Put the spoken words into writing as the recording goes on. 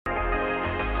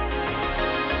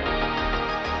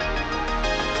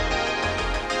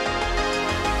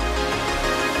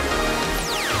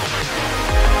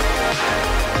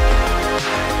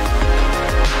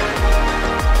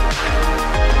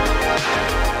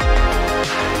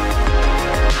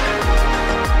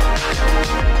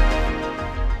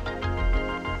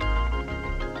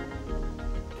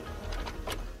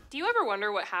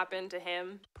wonder what happened to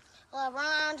him?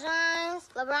 LeBron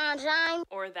James.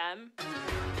 Or them?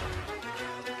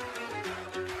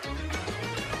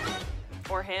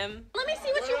 Or him? Let me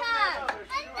see what you have.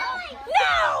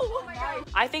 No!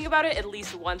 I think about it at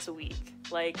least once a week.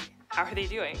 Like, how are they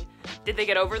doing? Did they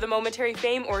get over the momentary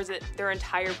fame, or is it their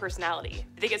entire personality?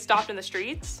 Did they get stopped in the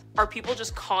streets? Are people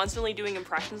just constantly doing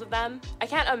impressions of them? I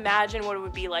can't imagine what it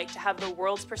would be like to have the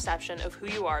world's perception of who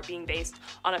you are being based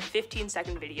on a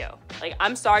 15-second video. Like,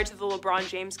 I'm sorry to the LeBron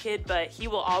James kid, but he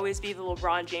will always be the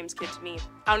LeBron James kid to me.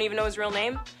 I don't even know his real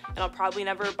name, and I'll probably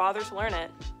never bother to learn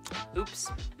it. Oops.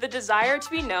 The desire to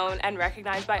be known and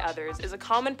recognized by others is a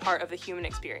common part of the human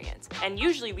experience, and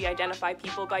usually we identify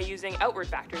people by using outward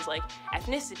factors like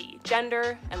ethnicity,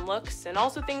 gender, and looks, and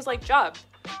also things like job,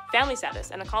 family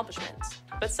status, and accomplishments.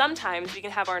 But sometimes we can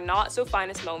have our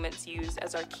not-so-finest moments used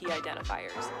as our key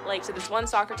identifiers. Like to this one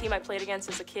soccer team I played against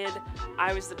as a kid,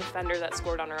 I was the defender that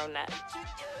scored on our own net.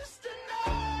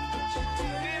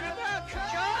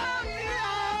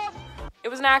 It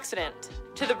was an accident.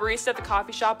 To the barista at the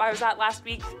coffee shop I was at last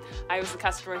week, I was the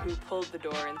customer who pulled the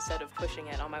door instead of pushing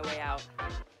it on my way out.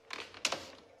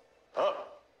 Oh,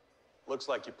 looks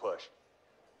like you pushed.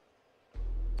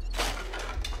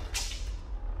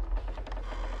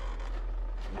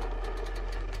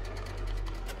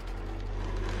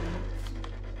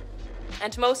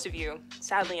 And to most of you,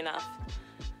 sadly enough,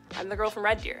 I'm the girl from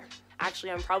Red Deer.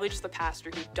 Actually, I'm probably just the pastor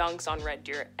who dunks on Red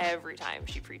Deer every time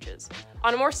she preaches.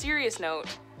 On a more serious note,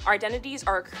 our identities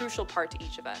are a crucial part to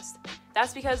each of us.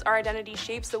 That's because our identity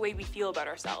shapes the way we feel about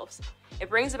ourselves. It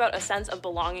brings about a sense of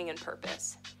belonging and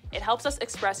purpose. It helps us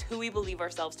express who we believe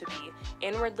ourselves to be,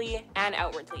 inwardly and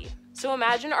outwardly. So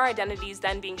imagine our identities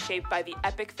then being shaped by the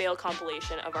epic fail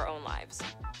compilation of our own lives.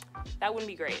 That wouldn't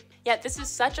be great. Yet this is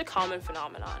such a common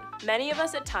phenomenon. Many of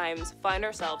us at times find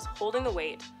ourselves holding the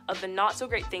weight of the not so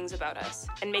great things about us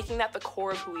and making that the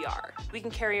core of who we are. We can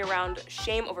carry around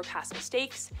shame over past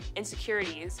mistakes,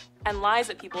 insecurities, and lies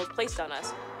that people have placed on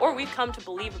us, or we've come to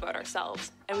believe about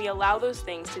ourselves, and we allow those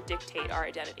things to dictate our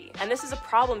identity. And this is a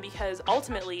problem because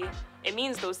ultimately, it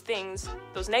means those things,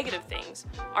 those negative things,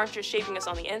 aren't just shaping us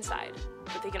on the inside,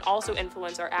 but they can also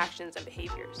influence our actions and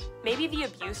behaviors. Maybe the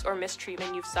abuse or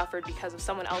mistreatment you've suffered because of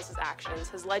someone else's actions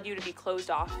has led you to be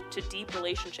closed off to deep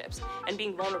relationships and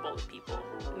being vulnerable with people.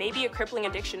 Maybe a crippling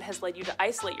addiction has led you to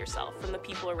isolate yourself from the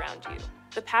people around you.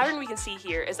 The pattern we can see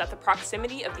here is that the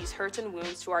proximity of these hurts and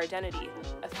wounds to our identity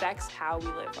affects how we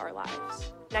live our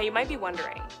lives. Now you might be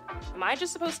wondering, am I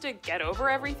just supposed to get over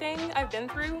everything I've been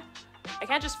through? I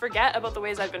can't just forget about the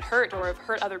ways I've been hurt or have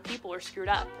hurt other people or screwed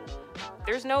up.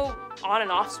 There's no on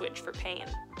and off switch for pain.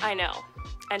 I know.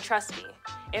 And trust me,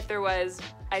 if there was,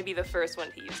 I'd be the first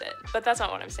one to use it. But that's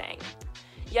not what I'm saying.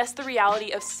 Yes, the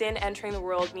reality of sin entering the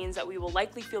world means that we will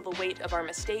likely feel the weight of our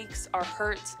mistakes, our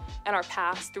hurts, and our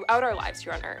past throughout our lives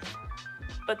here on earth.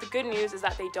 But the good news is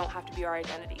that they don't have to be our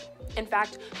identity. In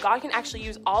fact, God can actually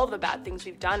use all of the bad things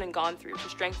we've done and gone through to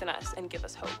strengthen us and give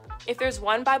us hope. If there's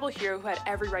one Bible hero who had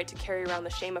every right to carry around the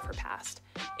shame of her past,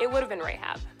 it would have been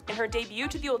Rahab. In her debut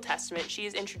to the Old Testament, she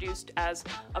is introduced as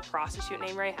a prostitute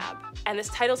named Rahab, and this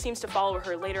title seems to follow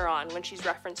her later on when she's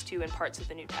referenced to in parts of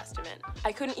the New Testament.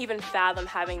 I couldn't even fathom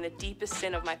having the deepest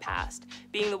sin of my past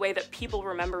being the way that people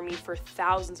remember me for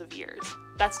thousands of years.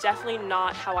 That's definitely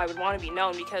not how I would want to be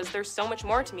known, because there's so much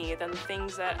more to me than the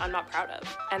things that I'm not proud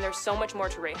of. And there's so much more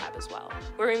to Rahab as well.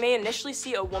 Where we may initially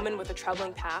see a woman with a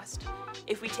troubling past,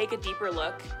 if we take a deeper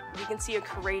look, we can see a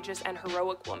courageous and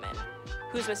heroic woman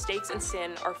whose mistakes and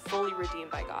sin are fully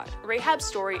redeemed by God. Rahab's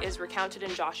story is recounted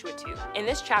in Joshua 2. In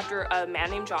this chapter, a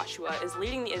man named Joshua is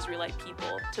leading the Israelite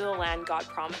people to the land God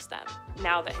promised them,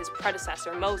 now that his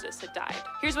predecessor Moses had died.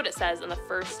 Here's what it says in the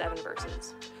first 7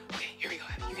 verses. Okay, here we go,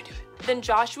 Abby, you can do it. Then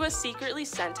Joshua secretly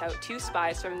sent out 2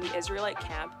 spies from the Israelite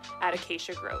camp at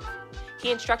Acacia Grove.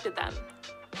 He instructed them,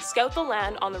 scout the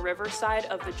land on the riverside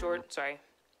of the Jordan,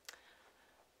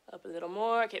 up a little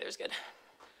more, okay, there's good.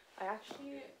 I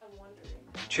actually am wondering.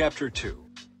 Chapter 2.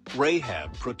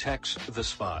 Rahab protects the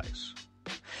spies.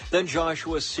 Then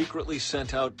Joshua secretly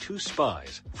sent out 2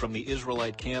 spies from the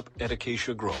Israelite camp at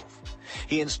Acacia Grove.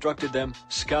 He instructed them,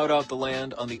 scout out the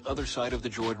land on the other side of the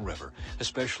Jordan River,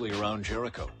 especially around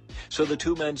Jericho. So the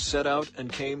 2 men set out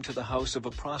and came to the house of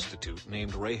a prostitute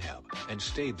named Rahab and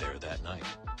stayed there that night.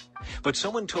 But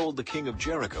someone told the king of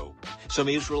Jericho, some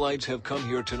Israelites have come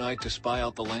here tonight to spy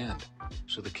out the land.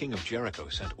 So the king of Jericho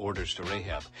sent orders to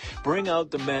Rahab, bring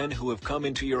out the men who have come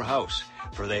into your house,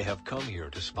 for they have come here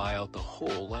to spy out the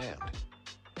whole land.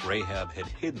 Rahab had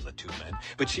hidden the two men,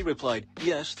 but she replied,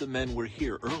 "Yes, the men were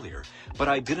here earlier, but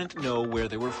I didn't know where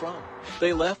they were from.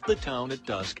 They left the town at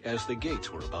dusk as the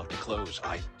gates were about to close.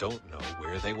 I don't know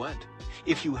where they went.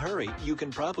 If you hurry, you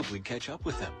can probably catch up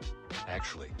with them."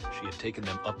 Actually, she had taken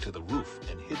them up to the roof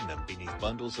and hidden them beneath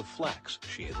bundles of flax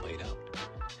she had laid out.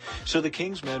 So the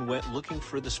king's men went looking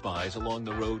for the spies along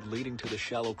the road leading to the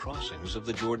shallow crossings of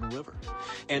the Jordan River.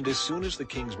 And as soon as the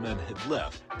king's men had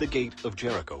left, the gate of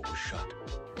Jericho was shut.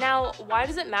 Now, why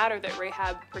does it matter that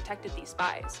Rahab protected these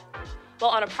spies? Well,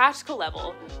 on a practical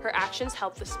level, her actions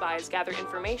helped the spies gather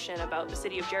information about the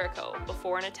city of Jericho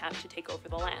before an attempt to take over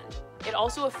the land. It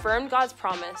also affirmed God's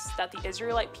promise that the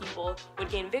Israelite people would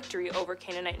gain victory over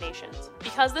Canaanite nations.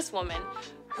 Because this woman,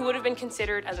 who would have been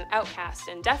considered as an outcast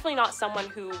and definitely not someone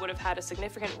who would have had a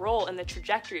significant role in the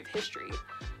trajectory of history,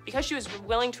 because she was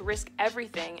willing to risk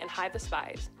everything and hide the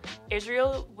spies,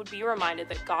 Israel would be reminded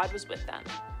that God was with them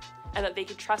and that they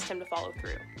could trust him to follow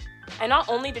through. And not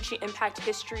only did she impact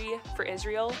history for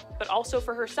Israel, but also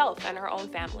for herself and her own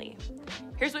family.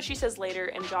 Here's what she says later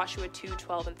in Joshua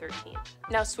 2:12 and 13.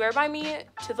 "Now swear by me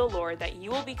to the Lord that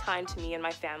you will be kind to me and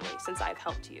my family since I have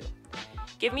helped you.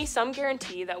 Give me some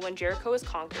guarantee that when Jericho is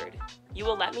conquered, you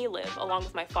will let me live along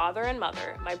with my father and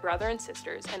mother, my brother and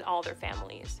sisters, and all their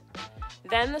families."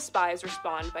 Then the spies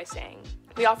respond by saying,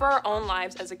 "We offer our own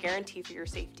lives as a guarantee for your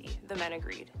safety." The men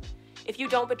agreed. "If you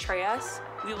don't betray us,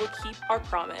 we will keep our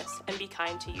promise and be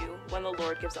kind to you when the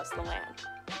Lord gives us the land."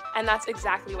 And that's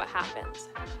exactly what happens.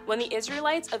 When the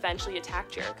Israelites eventually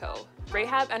attacked Jericho,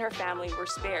 Rahab and her family were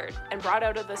spared and brought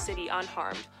out of the city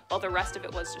unharmed, while the rest of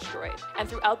it was destroyed. And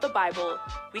throughout the Bible,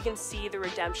 we can see the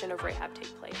redemption of Rahab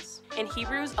take place. In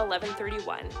Hebrews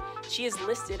 11:31, she is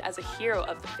listed as a hero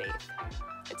of the faith.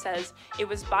 It says, "It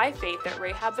was by faith that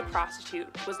Rahab the prostitute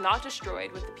was not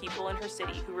destroyed with the people in her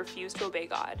city who refused to obey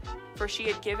God, for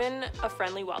she had given a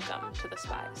friendly welcome to the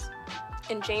spies."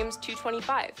 In James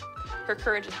 2:25, her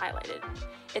courage is highlighted.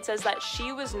 It says that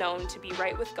she was known to be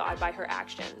right with God by her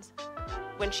actions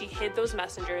when she hid those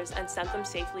messengers and sent them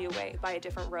safely away by a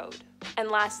different road.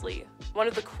 And lastly, one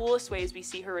of the coolest ways we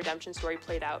see her redemption story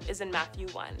played out is in Matthew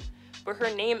 1, where her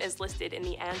name is listed in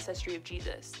the ancestry of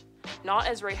Jesus. Not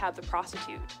as Rahab the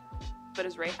prostitute, but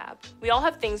as Rahab. We all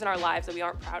have things in our lives that we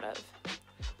aren't proud of,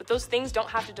 but those things don't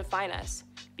have to define us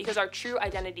because our true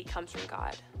identity comes from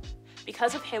God.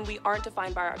 Because of him, we aren't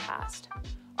defined by our past.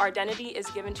 Our identity is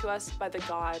given to us by the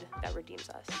God that redeems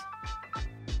us.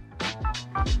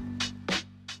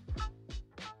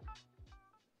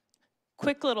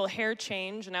 Quick little hair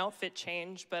change and outfit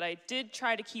change, but I did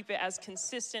try to keep it as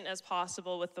consistent as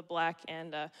possible with the black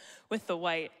and with the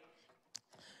white.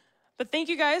 But thank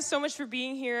you guys so much for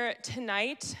being here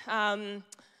tonight. As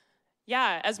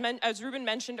Ruben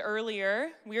mentioned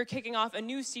earlier, we are kicking off a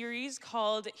new series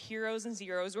called Heroes and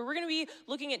Zeros, where we're going to be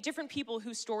looking at different people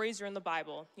whose stories are in the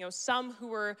Bible. You know, some who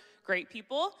were great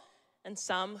people and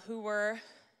some who were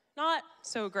not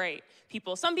so great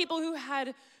people. Some people who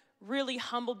had really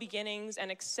humble beginnings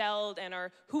and excelled and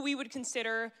are who we would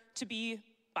consider to be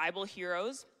Bible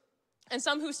heroes. And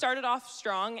some who started off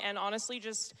strong and honestly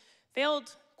just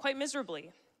failed quite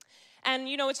miserably. And,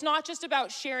 you know, it's not just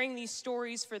about sharing these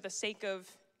stories for the sake of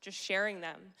just sharing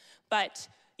them, but,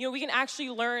 you know, we can actually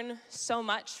learn so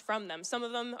much from them. Some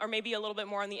of them are maybe a little bit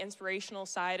more on the inspirational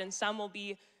side, and some will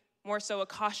be more so a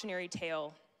cautionary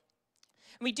tale.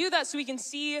 And we do that so we can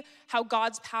see how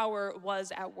God's power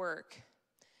was at work.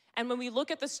 And when we look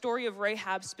at the story of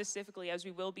Rahab specifically, as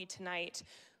we will be tonight,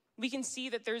 we can see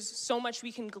that there's so much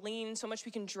we can glean, so much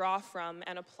we can draw from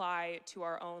and apply to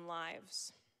our own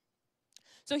lives.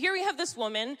 So here we have this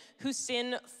woman whose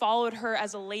sin followed her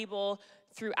as a label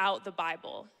throughout the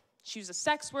Bible. She was a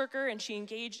sex worker and she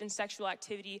engaged in sexual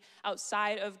activity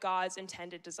outside of God's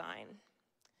intended design.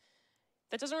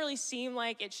 That doesn't really seem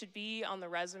like it should be on the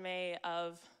resume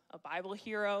of a Bible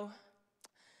hero.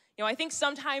 You know, I think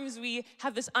sometimes we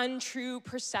have this untrue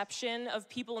perception of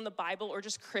people in the Bible or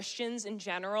just Christians in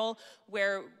general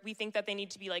where we think that they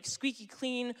need to be like squeaky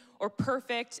clean or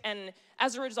perfect. And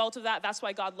as a result of that, that's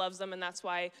why God loves them and that's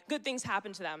why good things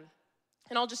happen to them.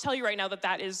 And I'll just tell you right now that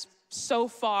that is so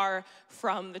far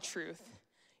from the truth.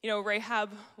 You know,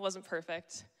 Rahab wasn't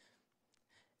perfect.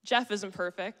 Jeff isn't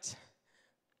perfect.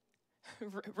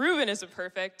 Reuben isn't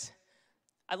perfect.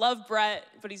 I love Brett,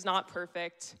 but he's not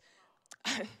perfect.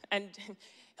 And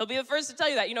he'll be the first to tell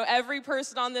you that. You know, every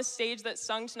person on this stage that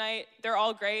sung tonight, they're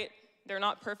all great. They're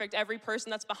not perfect. Every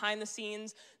person that's behind the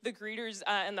scenes, the greeters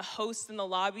and the hosts in the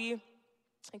lobby,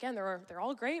 again, they're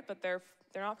all great, but they're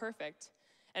not perfect.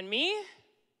 And me,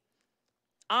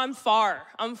 I'm far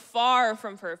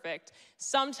from perfect.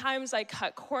 Sometimes I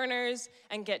cut corners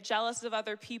and get jealous of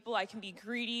other people. I can be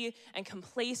greedy and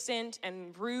complacent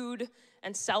and rude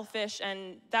and selfish,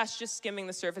 and that's just skimming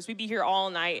the surface. We'd be here all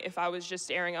night if I was just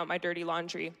airing out my dirty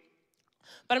laundry.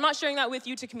 But I'm not sharing that with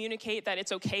you to communicate that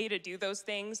it's okay to do those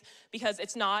things, because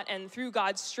it's not, and through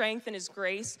God's strength and his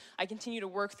grace, I continue to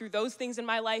work through those things in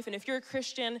my life, and if you're a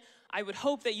Christian, I would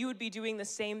hope that you would be doing the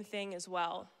same thing as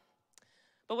well.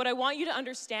 But what I want you to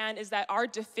understand is that our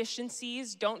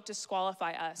deficiencies don't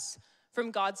disqualify us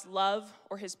from God's love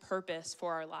or his purpose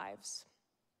for our lives.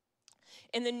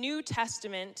 In the New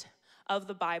Testament of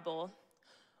the Bible,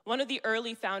 one of the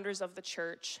early founders of the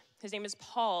church, his name is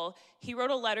Paul, he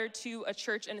wrote a letter to a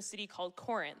church in a city called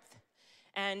Corinth,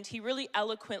 and he really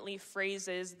eloquently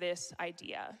phrases this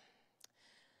idea.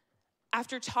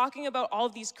 After talking about all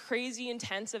of these crazy,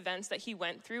 intense events that he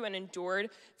went through and endured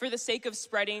for the sake of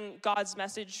spreading God's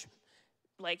message,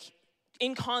 like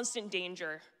in constant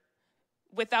danger,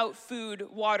 without food,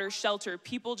 water, shelter,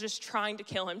 people just trying to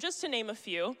kill him, just to name a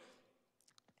few.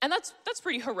 And that's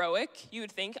pretty heroic, you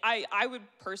would think. I would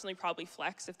personally probably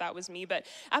flex if that was me, but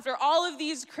after all of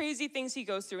these crazy things he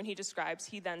goes through and he describes,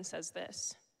 he then says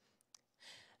this: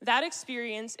 "That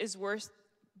experience is worth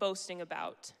boasting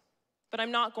about, but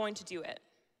I'm not going to do it.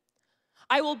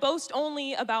 I will boast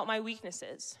only about my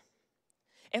weaknesses.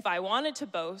 If I wanted to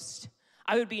boast,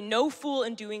 I would be no fool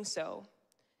in doing so,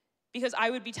 because I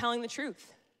would be telling the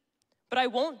truth. But I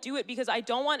won't do it because I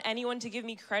don't want anyone to give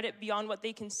me credit beyond what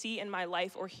they can see in my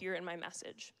life or hear in my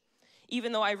message,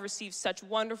 even though I've received such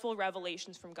wonderful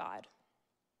revelations from God.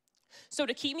 So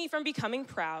to keep me from becoming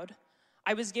proud,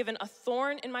 I was given a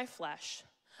thorn in my flesh,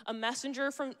 a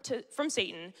messenger from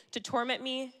Satan to torment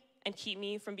me and keep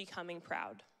me from becoming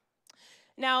proud."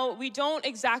 Now, we don't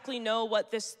exactly know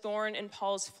what this thorn in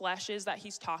Paul's flesh is that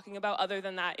he's talking about, other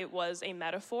than that it was a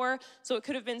metaphor. So it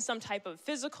could have been some type of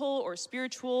physical or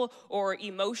spiritual or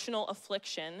emotional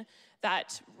affliction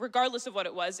that, regardless of what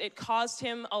it was, it caused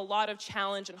him a lot of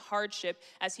challenge and hardship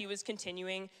as he was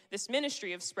continuing this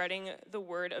ministry of spreading the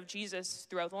word of Jesus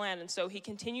throughout the land. And so he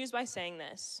continues by saying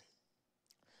this: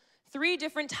 "3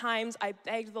 different times I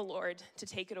begged the Lord to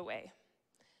take it away.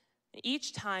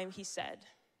 Each time he said,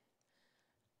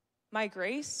 'My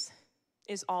grace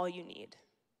is all you need.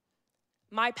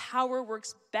 My power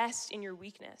works best in your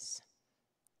weakness.'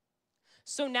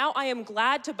 So now I am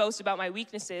glad to boast about my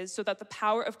weaknesses so that the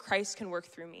power of Christ can work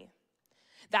through me.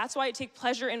 That's why I take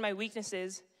pleasure in my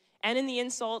weaknesses and in the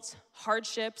insults,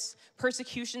 hardships,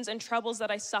 persecutions, and troubles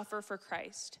that I suffer for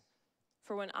Christ.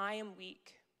 For when I am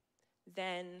weak,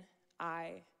 then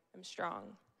I am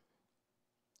strong."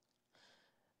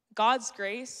 God's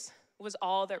grace was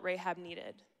all that Rahab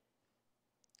needed.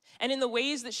 And in the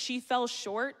ways that she fell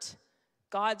short,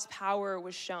 God's power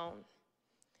was shown.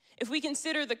 If we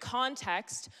consider the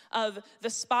context of the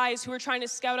spies who were trying to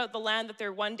scout out the land that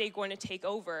they're one day going to take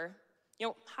over,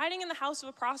 hiding in the house of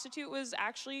a prostitute was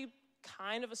actually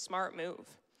kind of a smart move.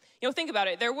 Think about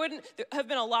it. There wouldn't have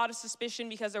been a lot of suspicion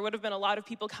because there would have been a lot of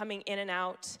people coming in and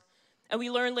out. And we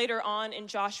learn later on in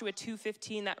Joshua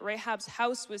 2:15 that Rahab's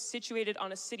house was situated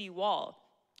on a city wall.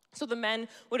 So the men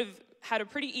would have had a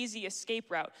pretty easy escape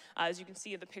route, as you can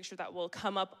see in the picture that will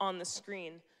come up on the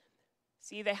screen.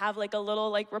 See, they have like a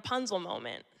little Rapunzel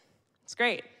moment. It's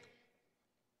great.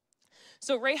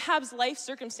 So Rahab's life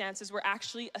circumstances were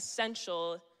actually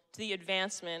essential to the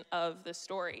advancement of the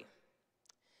story.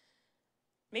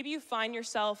 Maybe you find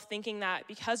yourself thinking that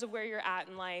because of where you're at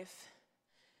in life,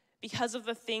 because of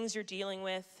the things you're dealing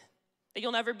with, that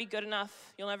you'll never be good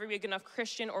enough, you'll never be a good enough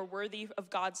Christian or worthy of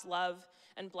God's love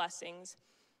and blessings.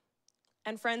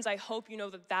 And friends, I hope you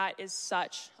know that that is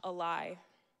such a lie.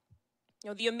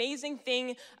 The amazing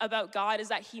thing about God is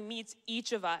that he meets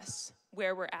each of us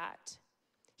where we're at.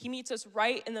 He meets us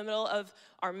right in the middle of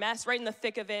our mess, right in the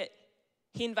thick of it.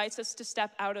 He invites us to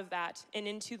step out of that and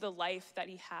into the life that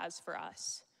he has for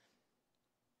us.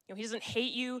 He doesn't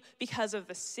hate you because of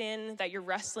the sin that you're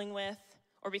wrestling with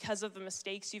or because of the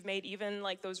mistakes you've made, even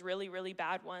those really, really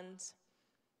bad ones.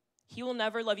 He will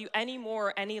never love you any more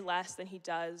or any less than he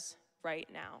does right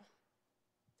now.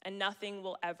 And nothing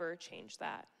will ever change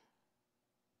that.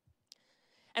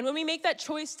 And when we make that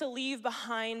choice to leave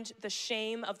behind the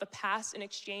shame of the past in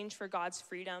exchange for God's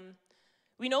freedom,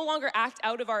 we no longer act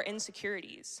out of our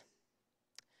insecurities.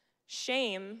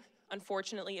 Shame,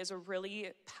 unfortunately, is a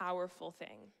really powerful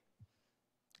thing.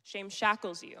 Shame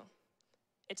shackles you.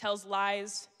 It tells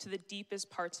lies to the deepest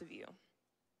parts of you.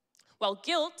 While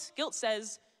guilt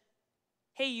says,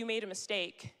 hey, you made a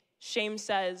mistake. Shame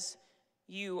says,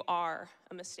 you are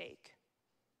a mistake.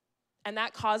 And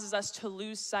that causes us to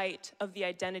lose sight of the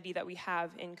identity that we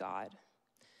have in God.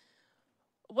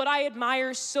 What I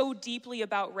admire so deeply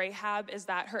about Rahab is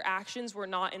that her actions were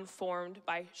not informed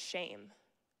by shame,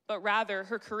 but rather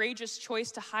her courageous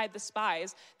choice to hide the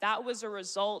spies, that was a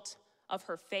result of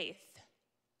her faith.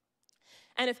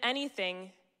 And if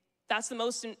anything, that's the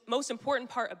most important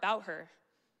part about her,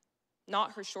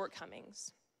 not her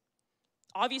shortcomings.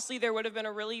 Obviously, there would have been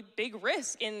a really big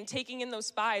risk in taking in those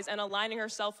spies and aligning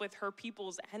herself with her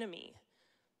people's enemy.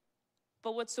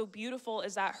 But what's so beautiful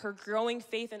is that her growing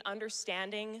faith and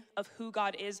understanding of who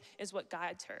God is what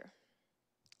guides her.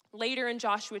 Later in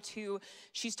Joshua 2,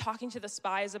 she's talking to the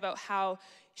spies about how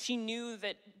she knew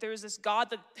that there was this God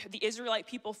that the Israelite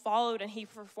people followed, and he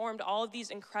performed all of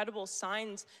these incredible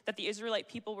signs that the Israelite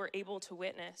people were able to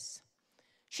witness.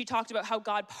 She talked about how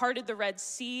God parted the Red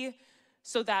Sea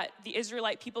so that the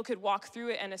Israelite people could walk through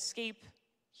it and escape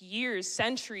years,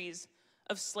 centuries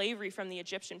of slavery from the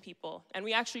Egyptian people. And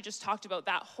we actually just talked about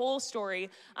that whole story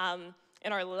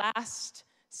in our last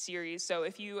series. So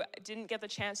if you didn't get the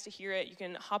chance to hear it, you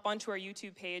can hop onto our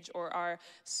YouTube page or our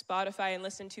Spotify and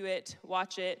listen to it,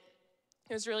 watch it.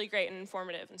 It was really great and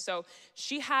informative. And so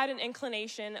she had an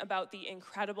inclination about the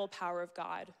incredible power of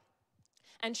God.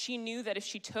 And she knew that if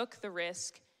she took the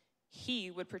risk,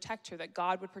 he would protect her, that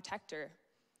God would protect her.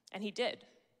 And he did.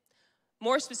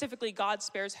 More specifically, God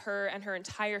spares her and her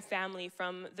entire family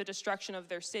from the destruction of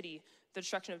their city, the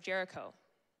destruction of Jericho.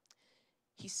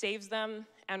 He saves them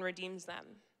and redeems them.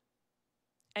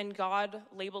 And God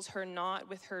labels her not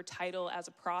with her title as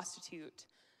a prostitute,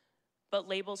 but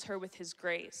labels her with his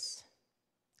grace,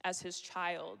 as his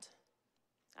child,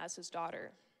 as his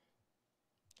daughter.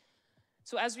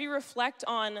 So as we reflect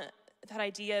on that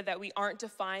idea that we aren't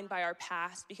defined by our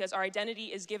past because our identity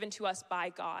is given to us by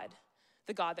God,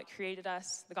 the God that created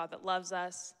us, the God that loves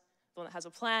us, the one that has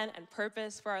a plan and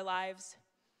purpose for our lives,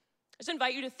 I just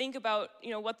invite you to think about,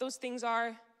 what those things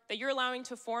are that you're allowing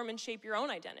to form and shape your own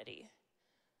identity.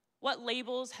 What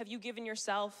labels have you given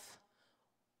yourself?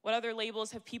 What other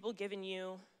labels have people given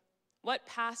you? What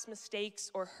past mistakes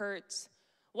or hurts,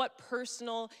 what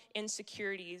personal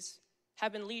insecurities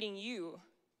have been leading you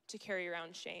to carry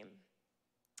around shame?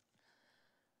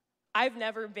 I've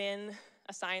never been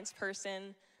a science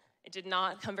person. It did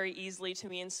not come very easily to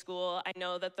me in school. I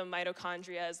know that the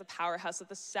mitochondria is the powerhouse of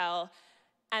the cell,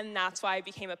 and that's why I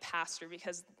became a pastor,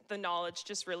 because the knowledge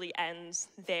just really ends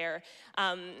there.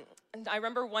 And I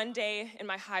remember one day in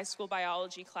my high school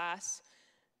biology class,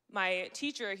 my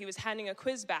teacher, he was handing a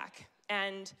quiz back,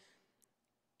 and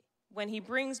when he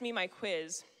brings me my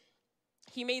quiz,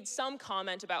 he made some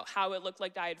comment about how it looked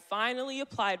like I had finally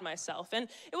applied myself. And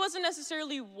it wasn't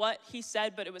necessarily what he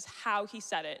said, but it was how he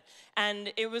said it.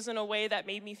 And it was in a way that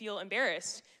made me feel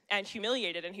embarrassed and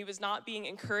humiliated, and he was not being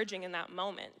encouraging in that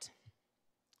moment.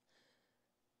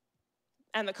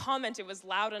 And the comment, it was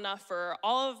loud enough for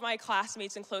all of my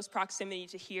classmates in close proximity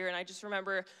to hear, and I just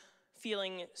remember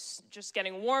feeling just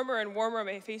getting warmer and warmer.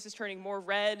 My face is turning more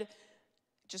red,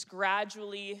 just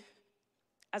gradually,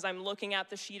 as I'm looking at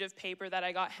the sheet of paper that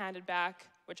I got handed back,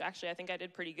 which actually I think I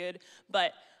did pretty good,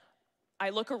 but I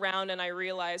look around and I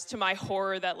realize to my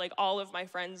horror that all of my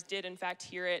friends did in fact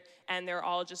hear it, and they're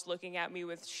all just looking at me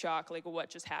with shock, what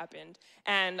just happened?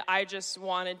 And I just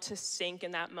wanted to sink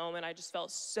in that moment. I just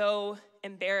felt so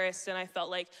embarrassed, and I felt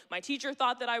like my teacher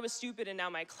thought that I was stupid, and now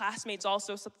my classmates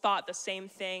also thought the same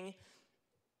thing.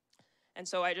 And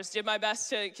so I just did my best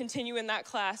to continue in that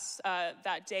class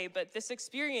that day. But this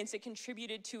experience, it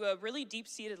contributed to a really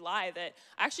deep-seated lie that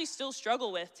I actually still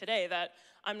struggle with today, that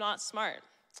I'm not smart.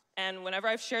 And whenever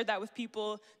I've shared that with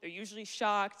people, they're usually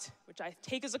shocked, which I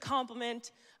take as a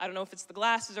compliment. I don't know if it's the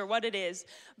glasses or what it is.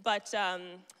 But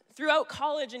throughout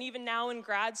college and even now in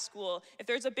grad school, if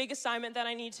there's a big assignment that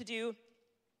I need to do,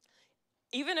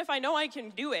 even if I know I can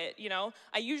do it,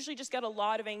 I usually just get a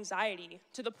lot of anxiety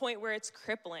to the point where it's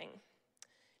crippling.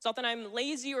 It's not that I'm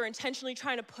lazy or intentionally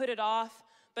trying to put it off,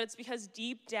 but it's because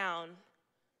deep down,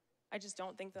 I just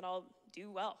don't think that I'll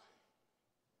do well.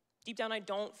 Deep down, I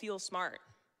don't feel smart,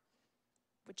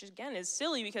 which again is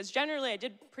silly because generally I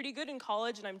did pretty good in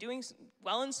college and I'm doing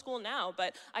well in school now,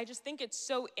 but I just think it's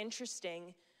so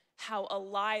interesting how a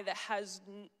lie that has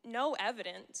no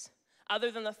evidence other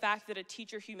than the fact that a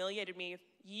teacher humiliated me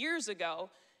years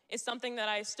ago is something that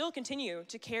I still continue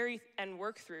to carry and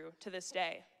work through to this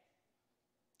day.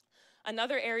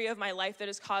 Another area of my life that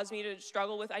has caused me to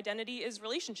struggle with identity is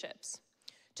relationships.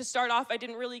 To start off, I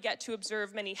didn't really get to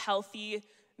observe many healthy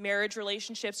marriage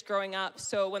relationships growing up,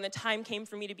 so when the time came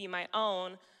for me to be my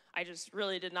own, I just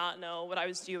really did not know what I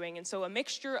was doing. And so a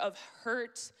mixture of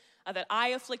hurt that I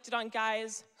afflicted on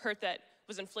guys, hurt that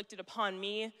was inflicted upon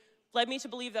me led me to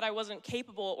believe that I wasn't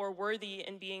capable or worthy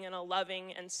in being in a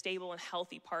loving and stable and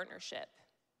healthy partnership.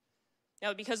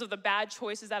 Now, because of the bad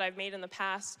choices that I've made in the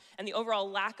past and the overall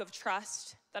lack of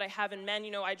trust that I have in men,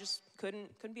 I just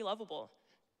couldn't be lovable.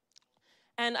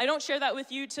 And I don't share that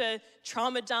with you to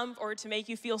trauma dump or to make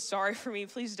you feel sorry for me,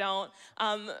 please don't.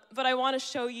 But I want to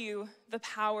show you the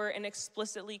power in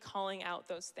explicitly calling out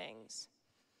those things.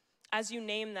 As you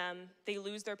name them, they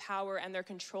lose their power and their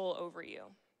control over you.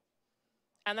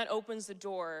 And that opens the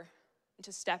door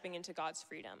into stepping into God's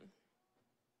freedom.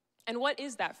 And what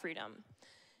is that freedom?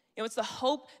 It's the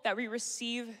hope that we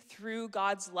receive through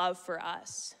God's love for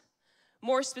us.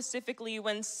 More specifically,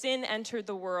 when sin entered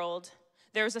the world,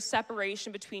 there was a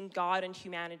separation between God and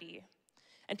humanity.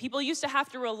 And people used to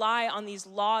have to rely on these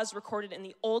laws recorded in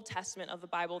the Old Testament of the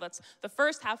Bible. That's the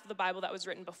first half of the Bible that was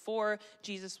written before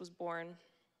Jesus was born.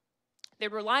 They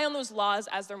rely on those laws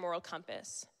as their moral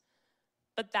compass.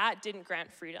 But that didn't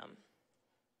grant freedom.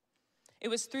 It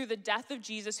was through the death of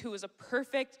Jesus, who was a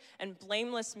perfect and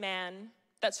blameless man,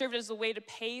 that served as a way to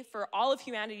pay for all of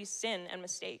humanity's sin and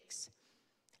mistakes.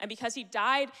 And because he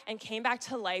died and came back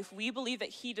to life, we believe that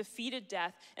he defeated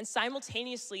death and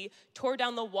simultaneously tore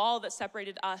down the wall that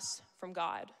separated us from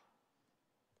God.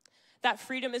 That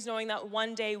freedom is knowing that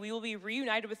one day we will be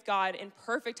reunited with God in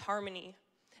perfect harmony,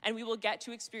 and we will get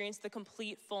to experience the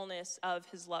complete fullness of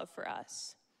his love for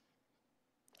us.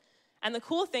 And the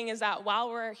cool thing is that while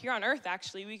we're here on earth,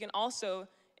 actually, we can also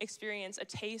experience a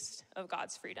taste of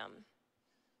God's freedom.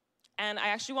 And I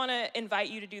actually want to invite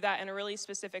you to do that in a really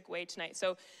specific way tonight.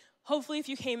 So hopefully if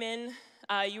you came in,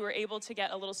 you were able to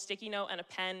get a little sticky note and a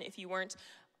pen. If you weren't,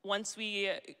 once we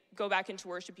go back into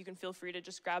worship, you can feel free to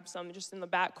just grab some just in the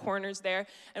back corners there.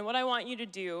 And what I want you to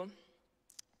do,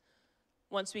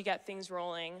 once we get things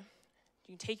rolling,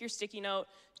 you take your sticky note,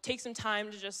 take some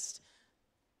time to just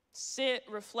sit,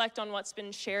 reflect on what's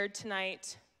been shared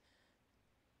tonight,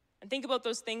 and think about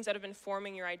those things that have been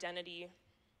forming your identity.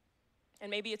 And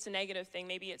maybe it's a negative thing.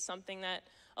 Maybe it's something that,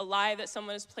 a lie that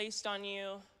someone has placed on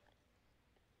you,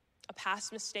 a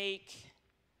past mistake,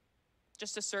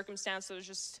 just a circumstance that was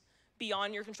just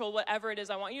beyond your control. Whatever it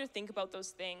is, I want you to think about those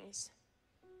things.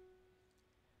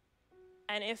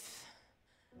 And if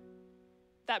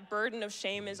that burden of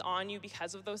shame is on you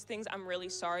because of those things, I'm really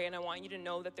sorry, and I want you to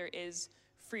know that there is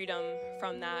freedom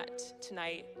from that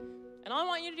tonight. And all I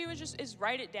want you to do is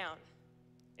write it down.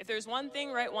 If there's one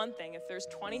thing, write one thing. If there's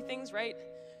 20 things,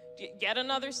 get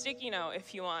another sticky note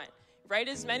if you want. Write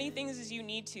as many things as you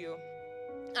need to.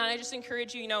 And I just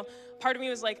encourage you, part of me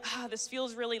was like, this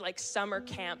feels really like summer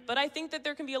camp. But I think that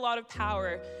there can be a lot of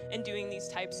power in doing these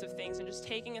types of things and just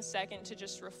taking a second to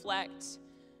just reflect,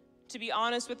 to be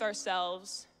honest with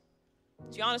ourselves,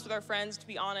 to be honest with our friends, to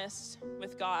be honest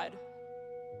with God.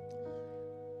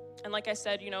 And like I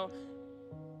said,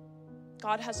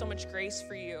 God has so much grace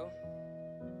for you,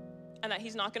 and that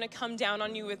he's not going to come down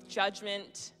on you with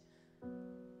judgment,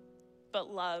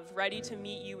 but love, ready to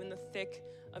meet you in the thick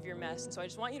of your mess. And so I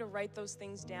just want you to write those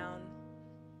things down.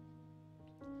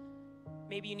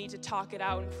 Maybe you need to talk it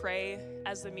out and pray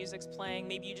as the music's playing.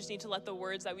 Maybe you just need to let the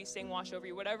words that we sing wash over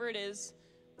you. Whatever it is,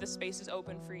 the space is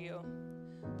open for you.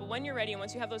 But when you're ready, and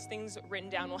once you have those things written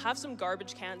down, we'll have some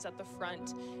garbage cans at the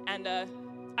front. And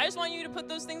I just want you to put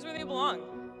those things where they belong,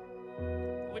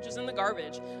 which is in the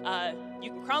garbage.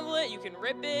 You can crumble it, you can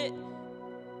rip it,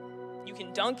 you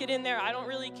can dunk it in there. I don't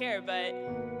really care, but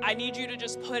I need you to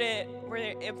just put it where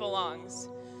it belongs,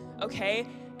 okay?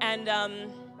 And, I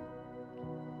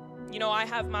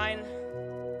have mine.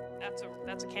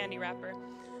 That's a candy wrapper.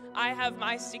 I have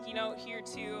my sticky note here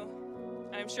too,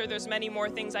 and I'm sure there's many more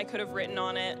things I could have written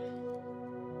on it.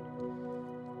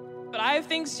 But I have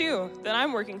things too that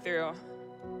I'm working through.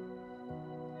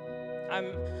 I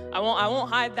won't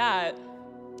hide that.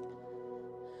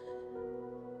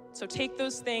 So take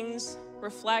those things,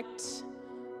 reflect,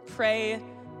 pray.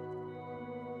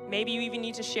 Maybe you even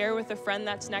need to share with a friend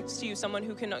that's next to you, someone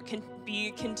who can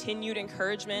be continued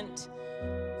encouragement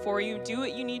for you. Do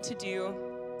what you need to do,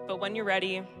 but when you're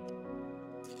ready,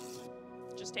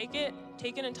 just take it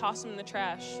and toss it in the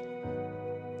trash.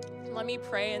 Let me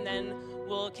pray, and then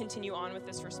we'll continue on with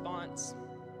this response.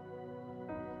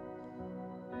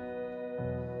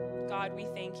 God, we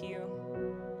thank you.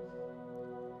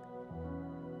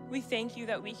 We thank you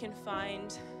that we can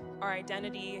find our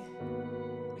identity.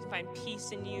 We can find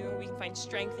peace in you. We can find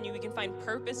strength in you. We can find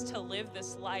purpose to live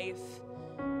this life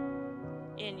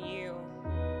in you.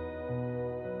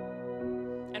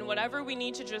 And whatever we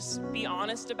need to just be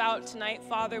honest about tonight,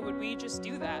 Father, would we just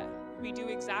do that? We do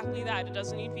exactly that. It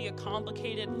doesn't need to be a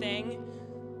complicated thing.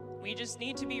 we just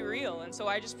need to be real. And so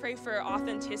I just pray for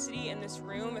authenticity in this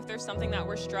room. If there's something that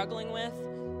we're struggling with,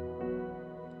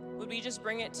 would we just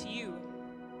bring it to you?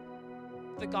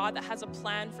 The God that has a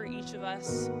plan for each of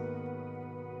us.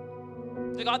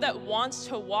 The God that wants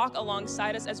to walk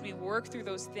alongside us as we work through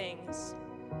those things.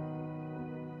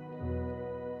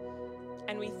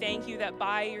 And we thank you that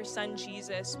by your Son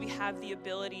Jesus, we have the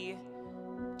ability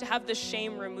to have the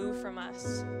shame removed from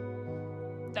us.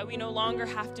 That we no longer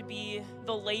have to be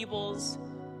the labels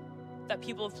that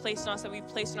people have placed on us, that we've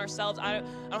placed on ourselves. I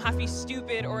don't have to be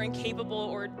stupid or incapable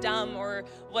or dumb or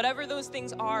whatever those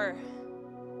things are.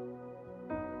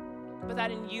 But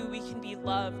that in you we can be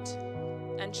loved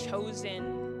and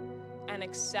chosen and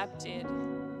accepted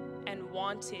and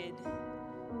wanted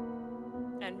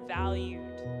and valued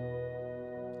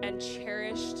and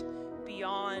cherished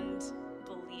beyond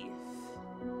belief.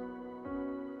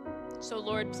 So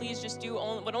Lord, please just do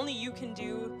what only you can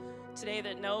do today,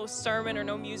 that no sermon or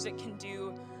no music can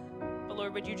do. But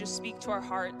Lord, would you just speak to our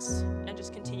hearts and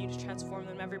just continue to transform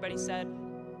them? Everybody said,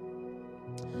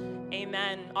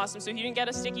 amen. Awesome. So if you didn't get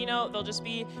a sticky note, they'll just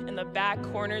be in the back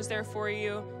corners there for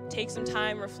you. Take some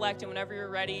time, reflect, and whenever you're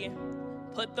ready,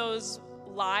 put those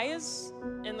lies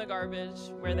in the garbage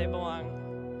where they belong.